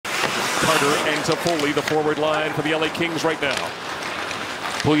Carter and Toffoli, the forward line for the LA Kings right now.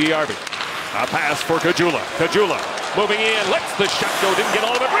 Puljujarvi. A pass for Caggiula. Caggiula moving in, lets the shot go, didn't get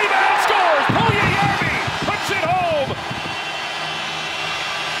all of it. Rebound, scores! Puljujarvi puts it home!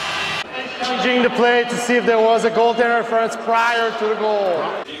 Changing the play to see if there was a goal interference prior to the goal.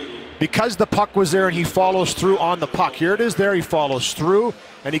 Because the puck was there and he follows through on the puck. Here it is there, he follows through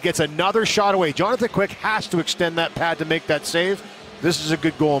and he gets another shot away. Jonathan Quick has to extend that pad to make that save. This is a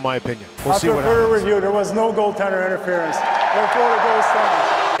good goal in my opinion. We'll see what happens. After further review, there was no goaltender interference. Therefore, the goal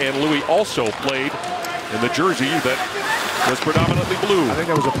stands. And Louis also played in the jersey that was predominantly blue. I think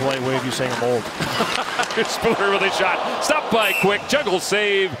that was a polite way of you saying I'm old. Spooner with a shot. Stopped by Quick, juggle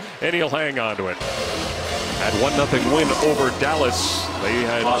save, and he'll hang on to it. Had 1-0 win over Dallas. They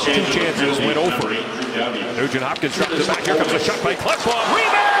had 2 chances, went over. Nugent Hopkins drops it back. Here comes a shot by Klefbom.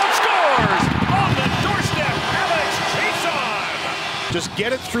 Rebound, scores! On the doorstep, Alex Chason! Just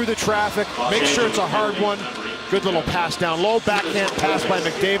get it through the traffic. Make sure it's a hard one. Good little pass down low. Backhand pass by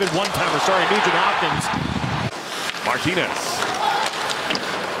McDavid. One-timer, sorry, Nugent Hopkins. Martinez.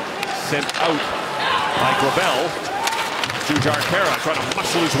 Sent out by Gravel. Jujhar Khaira trying to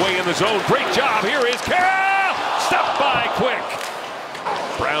muscle his way in the zone. Great job. Here is Khaira. Stopped by Quick.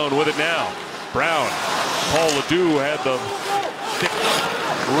 Brown with it now. Brown. Paul Ledoux had the stick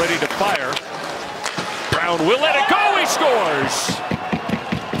ready to fire. Brown will let it go. He scores.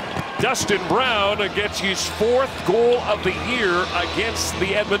 Dustin Brown gets his 4th goal of the year against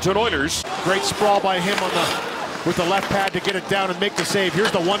the Edmonton Oilers. Great sprawl by him with the left pad to get it down and make the save.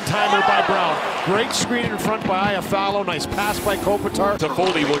 Here's the one-timer by Brown. Great screen in front by Iafallo. Nice pass by Kopitar.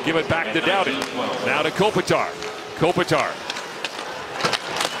 Toffoli will give it back to Doughty. Now to Kopitar. Kopitar.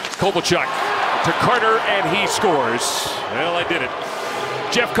 Kovalchuk to Carter, and he scores. Well, I did it.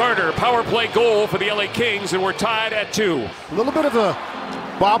 Jeff Carter, power play goal for the LA Kings, and we're tied at 2. A little bit of a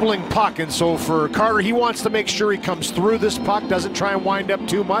bobbling puck, and so for Carter, he wants to make sure he comes through this puck, doesn't try and wind up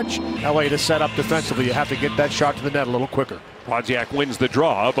too much. LA to set up defensively, you have to get that shot to the net a little quicker. Wozniak wins the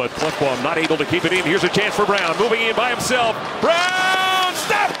draw, but Klefbom not able to keep it in. Here's a chance for Brown, moving in by himself. Brown,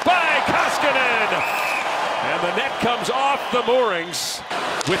 stopped by Koskinen! And the net comes off the moorings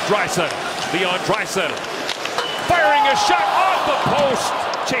with Draisaitl. Leon Draisaitl firing a shot off the post.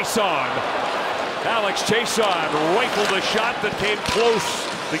 Chason. Alex Chason rifled a shot that came close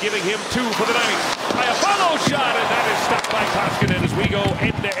to giving him 2 for the night. Iafallo shot, and that is stopped by Koskinen as we go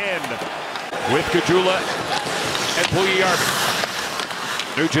end to end with Caggiula and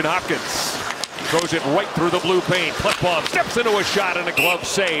Puljujarvi. Nugent Hopkins throws it right through the blue paint. Klefbom steps into a shot and a glove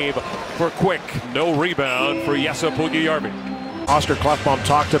save for Quick. No rebound for Jesse Puljujarvi. Oscar Klefbom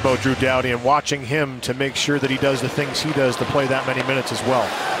talked about Drew Doughty and watching him to make sure that he does the things he does to play that many minutes as well.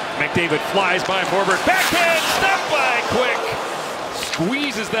 McDavid flies by forward. Backhand, stopped by Quick.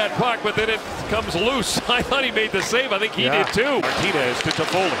 Squeezes that puck, but then it comes loose. I thought he made the save. I think he did too. Martinez to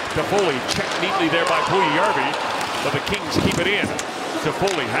Toffoli. Toffoli checked neatly there by Puljujarvi, but the Kings keep it in.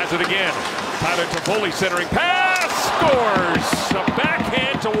 Toffoli has it again. Tyler Toffoli centering pass, scores! A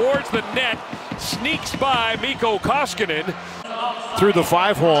backhand towards the net, sneaks by Mikko Koskinen. Through the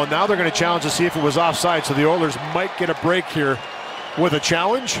 5-hole, and now they're going to challenge to see if it was offside, so the Oilers might get a break here with a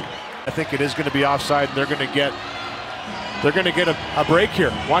challenge. I think it is going to be offside, and they're going to get a break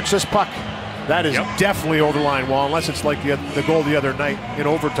here. Watch this puck. That is definitely over the line wall, unless it's like the goal the other night in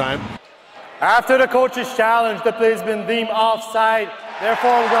overtime. After the coach's challenge, the play has been deemed offside.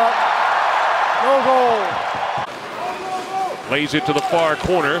 Therefore, we got no goal. Lays it to the far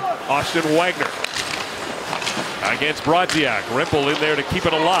corner. Austin Wagner against Brodziak. Rimple in there to keep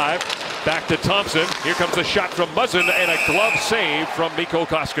it alive. Back to Thompson. Here comes a shot from Muzzin and a glove save from Mikko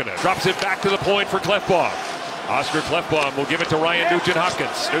Koskinen. Drops it back to the point for Klefbom. Oscar Klefbom will give it to Ryan Nugent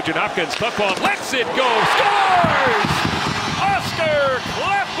Hopkins. Nugent Hopkins, Klefbom lets it go. Scores! Oscar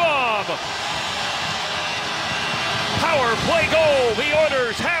Klefbom! Power play goal. The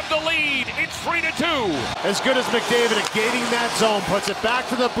Oilers have the lead. It's 3-2. As good as McDavid at gating that zone. Puts it back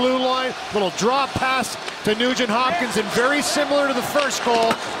to the blue line. Little drop pass to Nugent Hopkins, and very similar to the first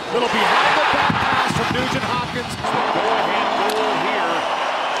goal. Little behind the back pass from Nugent Hopkins. Go-ahead goal here.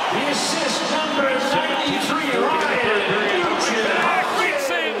 The assist number 93, Ryan. Great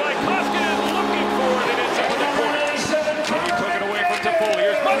save by Koskinen, looking for it, and it's up in the corner. And he took it away from Toffoli.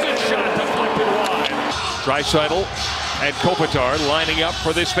 Here's Muzzin's shot deflected wide. Draisaitl and Kopitar lining up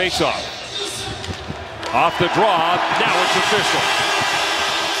for this faceoff. Off the draw, now it's official.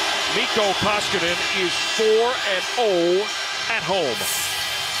 Mikko Koskinen is 4-0 at home.